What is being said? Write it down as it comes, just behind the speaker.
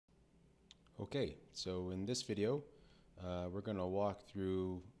Okay, so in this video, we're going to walk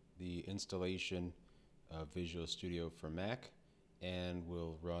through the installation of Visual Studio for Mac, and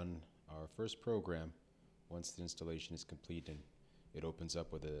we'll run our first program once the installation is complete and it opens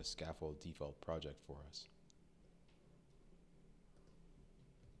up with a scaffold default project for us.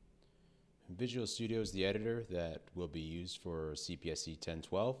 Visual Studio is the editor that will be used for CPSC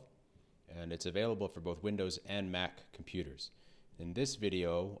 1012, and it's available for both Windows and Mac computers. In this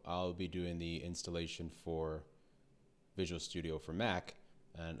video, I'll be doing the installation for Visual Studio for Mac,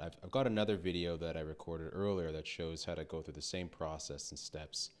 and I've got another video that I recorded earlier that shows how to go through the same process and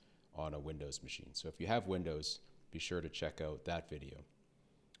steps on a Windows machine. So if you have Windows, be sure to check out that video.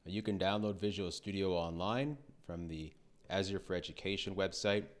 You can download Visual Studio online from the Azure for Education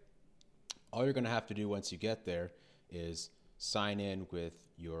website. All you're going to have to do once you get there is sign in with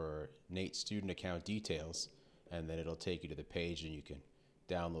your NATE student account details, and then it'll take you to the page and you can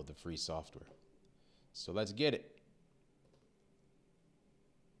download the free software. So let's get it.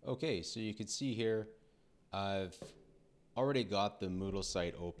 Okay, so you can see here I've already got the Moodle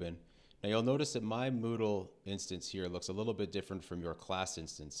site open. Now you'll notice that my Moodle instance here looks a little bit different from your class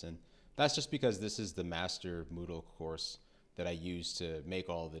instance, and that's just because this is the master Moodle course that I use to make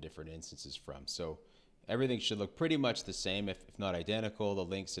all the different instances from. So everything should look pretty much the same, if not identical. The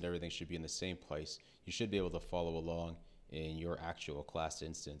links and everything should be in the same place. You should be able to follow along in your actual class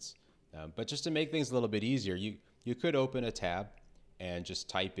instance. But just to make things a little bit easier, you could open a tab and just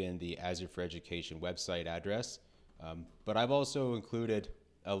type in the Azure for Education website address. But I've also included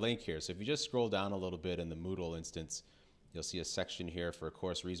a link here. So if you just scroll down a little bit in the Moodle instance, you'll see a section here for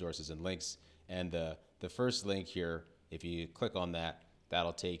course resources and links. And the first link here, if you click on that,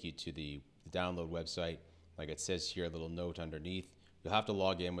 that'll take you to the download website. Like it says here, a little note underneath. You'll have to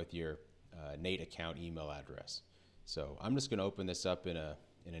log in with your NATE account email address. So I'm just going to open this up in a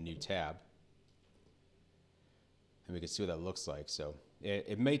new tab, and we can see what that looks like. So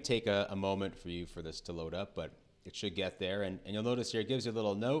it may take a moment for this to load up, but it should get there. And you'll notice here it gives you a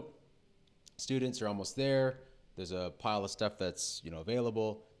little note. Students are almost there. There's a pile of stuff that's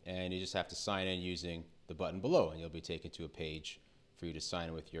available, and you just have to sign in using the button below, and you'll be taken to a page for you to sign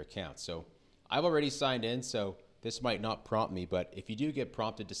in with your account. So I've already signed in, so this might not prompt me, but if you do get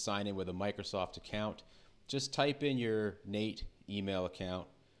prompted to sign in with a Microsoft account, just type in your NATE email account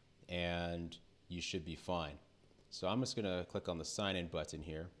and you should be fine. So I'm just going to click on the sign in button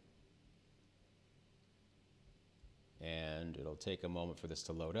here, and it'll take a moment for this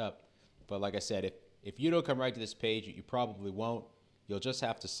to load up. But like I said, if you don't come right to this page, you probably won't. You'll just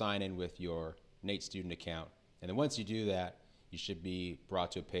have to sign in with your NATE student account. And then once you do that, you should be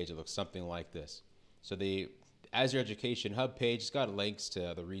brought to a page that looks something like this. So the Azure Education Hub page has got links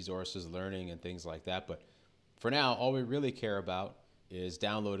to the resources, learning, and things like that. But for now, all we really care about is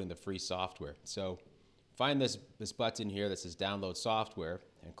downloading the free software. So find this button here that says Download Software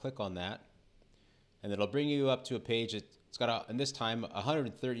and click on that. And it'll bring you up to a page that's got, in this time,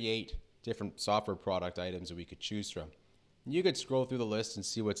 138 different software product items that we could choose from. You could scroll through the list and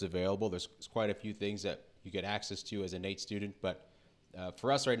see what's available. There's quite a few things that you get access to as a NATE student, but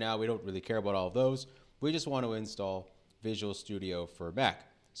for us right now, we don't really care about all of those. We just want to install Visual Studio for Mac.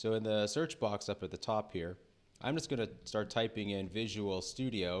 So in the search box up at the top here, I'm just going to start typing in Visual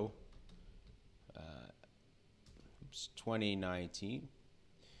Studio 2019,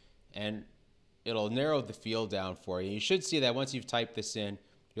 and it'll narrow the field down for you. You should see that once you've typed this in,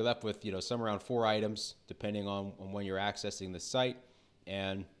 you're left with somewhere around 4 items, depending on when you're accessing the site.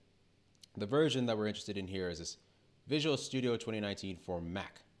 And the version that we're interested in here is this Visual Studio 2019 for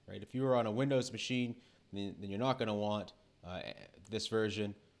Mac. Right? If you were on a Windows machine, then you're not going to want this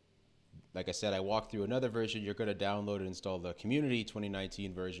version. Like I said, I walked through another version. You're going to download and install the Community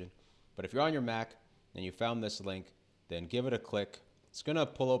 2019 version. But if you're on your Mac and you found this link, then give it a click. It's going to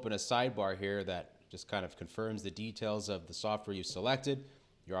pull open a sidebar here that just kind of confirms the details of the software you selected.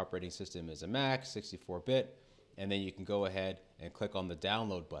 Your operating system is a Mac, 64-bit, and then you can go ahead and click on the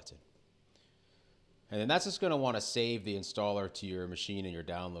download button. And then that's just going to want to save the installer to your machine in your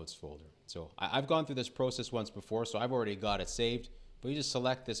downloads folder. So I've gone through this process once before, so I've already got it saved. But you just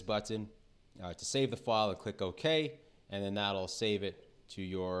select this button to save the file and click OK, and then that'll save it to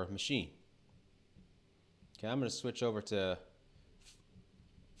your machine. Okay, I'm going to switch over to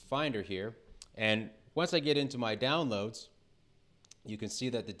Finder here, and once I get into my downloads, you can see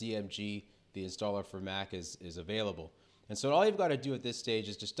that the DMG, the installer for Mac, is available. And so all you've got to do at this stage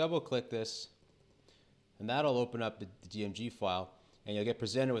is just double click this, and that'll open up the DMG file, and you'll get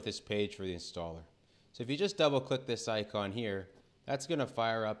presented with this page for the installer. So if you just double click this icon here, that's going to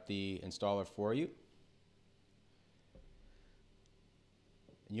fire up the installer for you.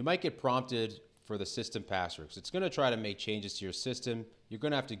 You might get prompted for the system password. So it's going to try to make changes to your system. You're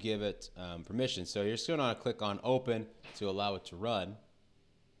going to have to give it permission. So you're just going to click on open to allow it to run.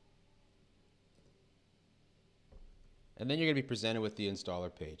 And then you're going to be presented with the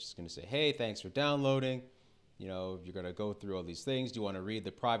installer page. It's going to say, hey, thanks for downloading. You know, you're going to go through all these things. Do you want to read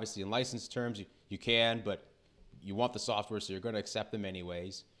the privacy and license terms? You can, but you want the software, so you're going to accept them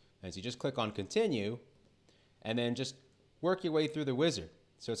anyways. And so you just click on continue, and then just work your way through the wizard.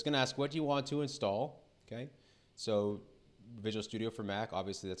 So it's going to ask, what do you want to install? Okay, so Visual Studio for Mac,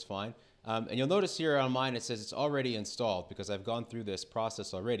 obviously that's fine. And you'll notice here on mine it says it's already installed because I've gone through this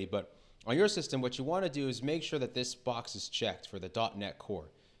process already. But on your system, what you want to do is make sure that this box is checked for the .NET Core.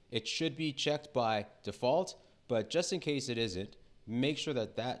 It should be checked by default, but just in case it isn't, make sure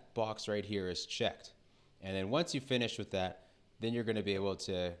that that box right here is checked. And then once you finish with that, then you're going to be able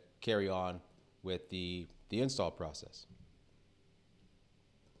to carry on with the install process.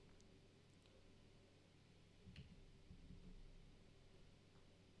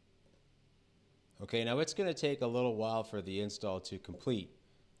 Okay, now it's going to take a little while for the install to complete.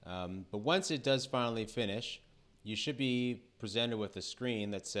 But once it does finally finish, you should be presented with a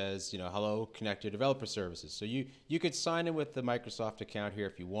screen that says, you know, hello, connect your developer services. So you could sign in with the Microsoft account here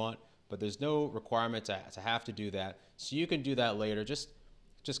if you want, but there's no requirement to have to do that. So you can do that later. Just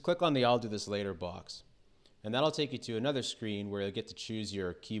click on the I'll do this later box. And that'll take you to another screen where you'll get to choose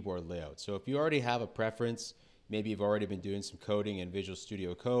your keyboard layout. So if you already have a preference, maybe you've already been doing some coding in Visual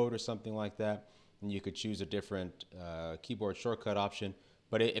Studio Code or something like that, and you could choose a different keyboard shortcut option.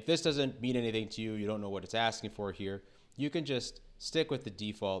 But if this doesn't mean anything to you, you don't know what it's asking for here, you can just stick with the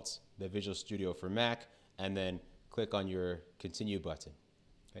defaults, the Visual Studio for Mac, and then click on your continue button.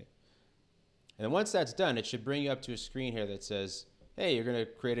 Okay? And then once that's done, it should bring you up to a screen here that says, hey, you're going to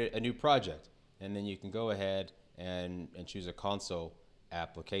create a new project. And then you can go ahead and choose a console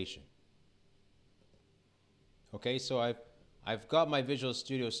application. Okay, so I've got my Visual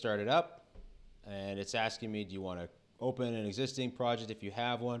Studio started up, and it's asking me, do you want to open an existing project if you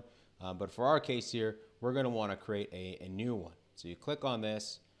have one, but for our case here, we're going to want to create a new one. So you click on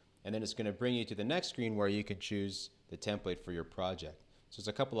this, and then it's going to bring you to the next screen where you can choose the template for your project. So there's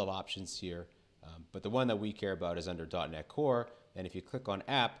a couple of options here, but the one that we care about is under .NET Core, and if you click on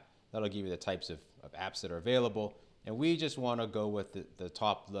App, that'll give you the types of apps that are available, and we just want to go with the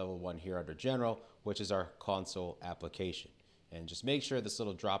top level one here under General, which is our console application. And just make sure this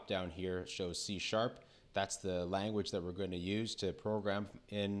little drop down here shows C#. That's the language that we're going to use to program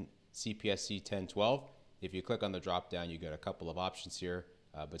in CPSC 1012. If you click on the drop down, you get a couple of options here,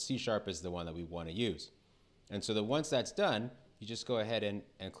 but C# is the one that we want to use. And so once that's done, you just go ahead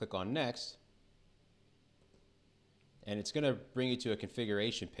and click on Next, and it's going to bring you to a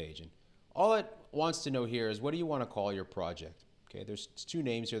configuration page. And all it wants to know here is, what do you want to call your project? Okay, there's two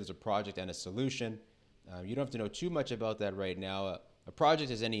names here. There's a project and a solution. You don't have to know too much about that right now. A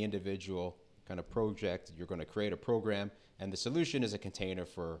project is any individual kind of project. You're going to create a program, and the solution is a container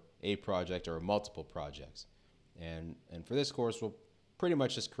for a project or multiple projects. And for this course, we'll pretty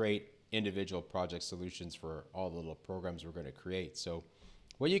much just create individual project solutions for all the little programs we're going to create. So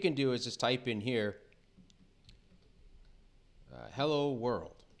what you can do is just type in here, hello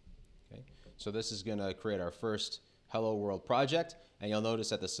world. Okay, so this is going to create our first hello world project, and you'll notice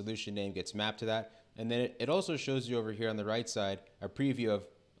that the solution name gets mapped to that. And then it also shows you over here on the right side a preview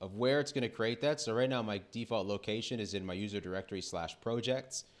of where it's going to create that. So right now my default location is in my user directory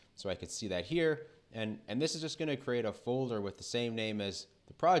 /projects. So I can see that here. And this is just going to create a folder with the same name as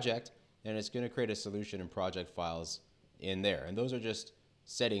the project, and it's going to create a solution and project files in there. And those are just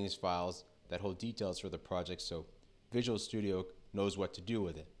settings files that hold details for the project, so Visual Studio knows what to do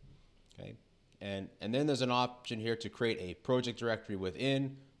with it. Okay? And then there's an option here to create a project directory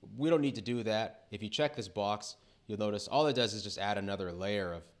within. We don't need to do that. If you check this box, you'll notice all it does is just add another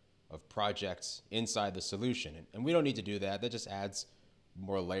layer of projects inside the solution. And we don't need to do that. That just adds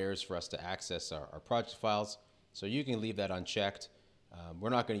more layers for us to access our project files. So you can leave that unchecked. We're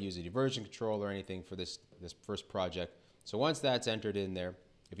not going to use any version control or anything for this first project. So once that's entered in there,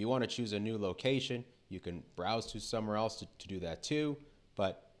 if you want to choose a new location, you can browse to somewhere else to do that too.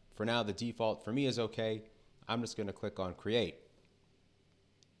 But for now, the default for me is okay. I'm just going to click on Create.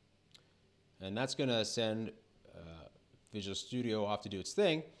 And that's going to send Visual Studio off to do its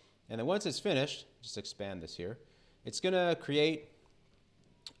thing. And then once it's finished, just expand this here, it's going to create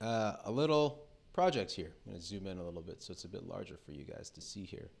a little project here. I'm going to zoom in a little bit so it's a bit larger for you guys to see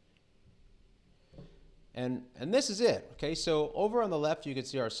here. And this is it. Okay, so over on the left, you can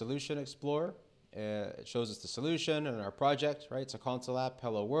see our Solution Explorer. It shows us the solution and our project, right? It's a console app,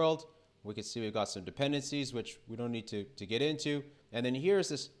 Hello World. We can see we've got some dependencies, which we don't need to get into. And then here's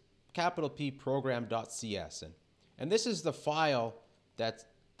this capital P program.cs. And this is the file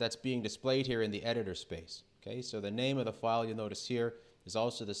that's being displayed here in the editor space. Okay, so the name of the file you'll notice here is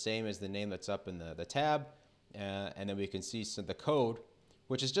also the same as the name that's up in the tab. And then we can see the code,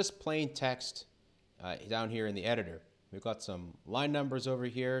 which is just plain text down here in the editor. We've got some line numbers over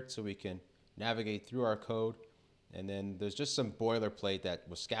here so we can navigate through our code. And then there's just some boilerplate that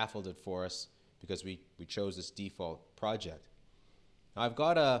was scaffolded for us because we chose this default project. Now I've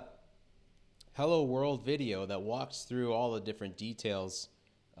got a Hello World video that walks through all the different details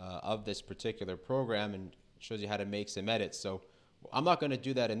of this particular program and shows you how to make some edits. So I'm not going to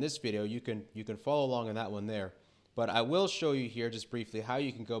do that in this video. You can follow along on that one there. But I will show you here just briefly how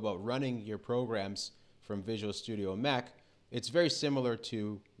you can go about running your programs from Visual Studio Mac. It's very similar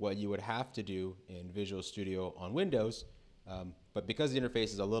to what you would have to do in Visual Studio on Windows, but because the interface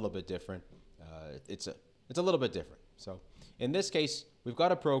is a little bit different, it's a little bit different. So in this case, we've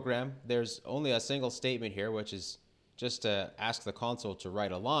got a program. There's only a single statement here, which is just to ask the console to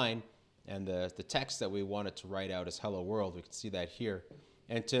write a line, and the text that we want it to write out is Hello World. We can see that here.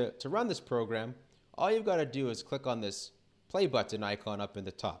 And to run this program, all you've got to do is click on this play button icon up in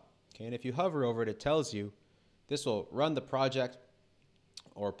the top. Okay, and if you hover over it, it tells you this will run the project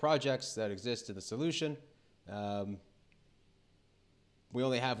or projects that exist in the solution. We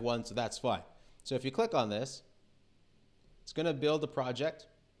only have one, so that's fine. So if you click on this, it's going to build the project,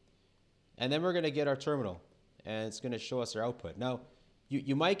 and then we're going to get our terminal, and it's going to show us our output. Now,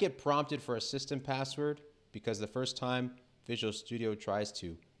 you might get prompted for a system password because the first time Visual Studio tries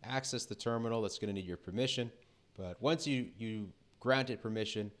to access the terminal, it's going to need your permission. But once you grant it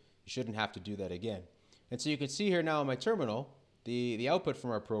permission, you shouldn't have to do that again. And so you can see here now on my terminal, the output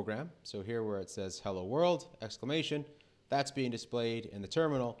from our program. So here where it says Hello World, exclamation, that's being displayed in the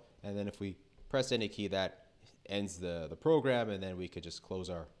terminal. And then if we press any key, that ends the program, and then we could just close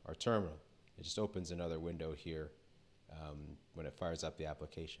our terminal. It just opens another window here when it fires up the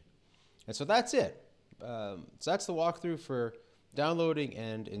application. And so that's it. So that's the walkthrough for downloading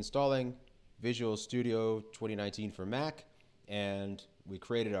and installing Visual Studio 2019 for Mac. And we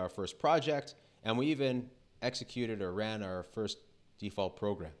created our first project, and we even executed or ran our first default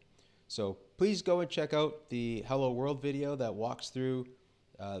program. So please go and check out the Hello World video that walks through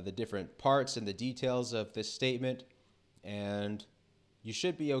the different parts and the details of this statement. And you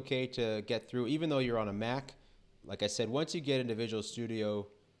should be okay to get through, even though you're on a Mac. Like I said, once you get into Visual Studio,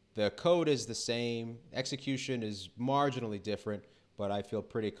 the code is the same, execution is marginally different, but I feel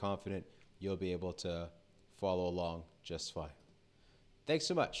pretty confident you'll be able to follow along just fine. Thanks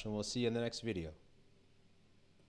so much, and we'll see you in the next video.